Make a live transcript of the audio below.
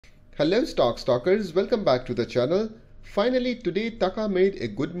Hello stalkers, welcome back to the channel. Finally today Taqa made a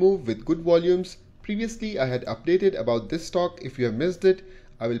good move with good volumes. Previously I had updated about this stock. If you have missed it,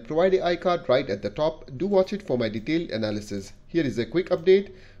 I will provide a iCard right at the top. Do watch it for my detailed analysis. Here is a quick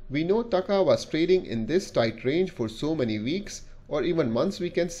update. We know Taqa was trading in this tight range for so many weeks or even months we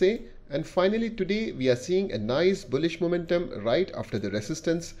can say, and finally today we are seeing a nice bullish momentum right after the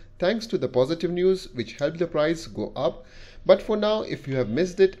resistance thanks to the positive news which helped the price go up. But for now, if you have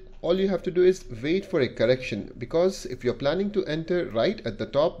missed it, all you have to do is wait for a correction, because if you're planning to enter right at the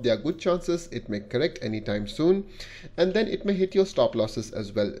top, there are good chances it may correct anytime soon, and then it may hit your stop losses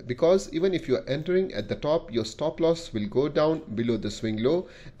as well, because even if you're entering at the top, your stop loss will go down below the swing low,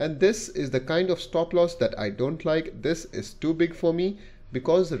 and this is the kind of stop loss that I don't like. This is too big for me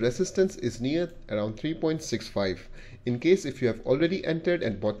because the resistance is near around 3.65. In case if you have already entered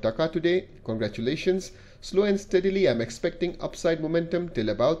and bought Taqa today, congratulations. Slow and steadily I'm expecting upside momentum till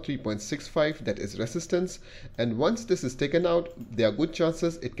about 3.65, that is resistance, and once this is taken out, there are good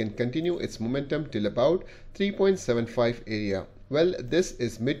chances it can continue its momentum till about 3.75 area. Well, this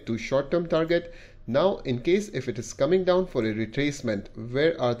is mid to short term target. Now in case if it is coming down for a retracement,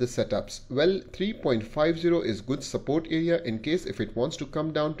 where are the setups? Well, 3.50 is good support area. In case if it wants to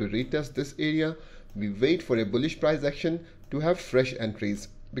come down to retest this area, we wait for a bullish price action to have fresh entries,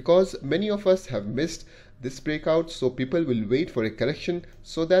 because many of us have missed this breakout, so people will wait for a correction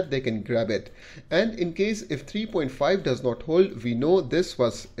so that they can grab it. And in case if 3.5 does not hold, we know this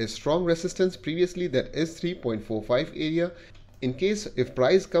was a strong resistance previously, that is 3.45 area. In case if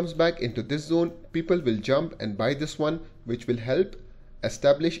price comes back into this zone, people will jump and buy this one, which will help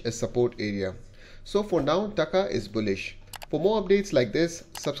establish a support area. So for now Taqa is bullish. For more updates like this,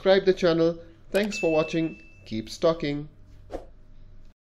 subscribe the channel. Thanks for watching. Keep stalking.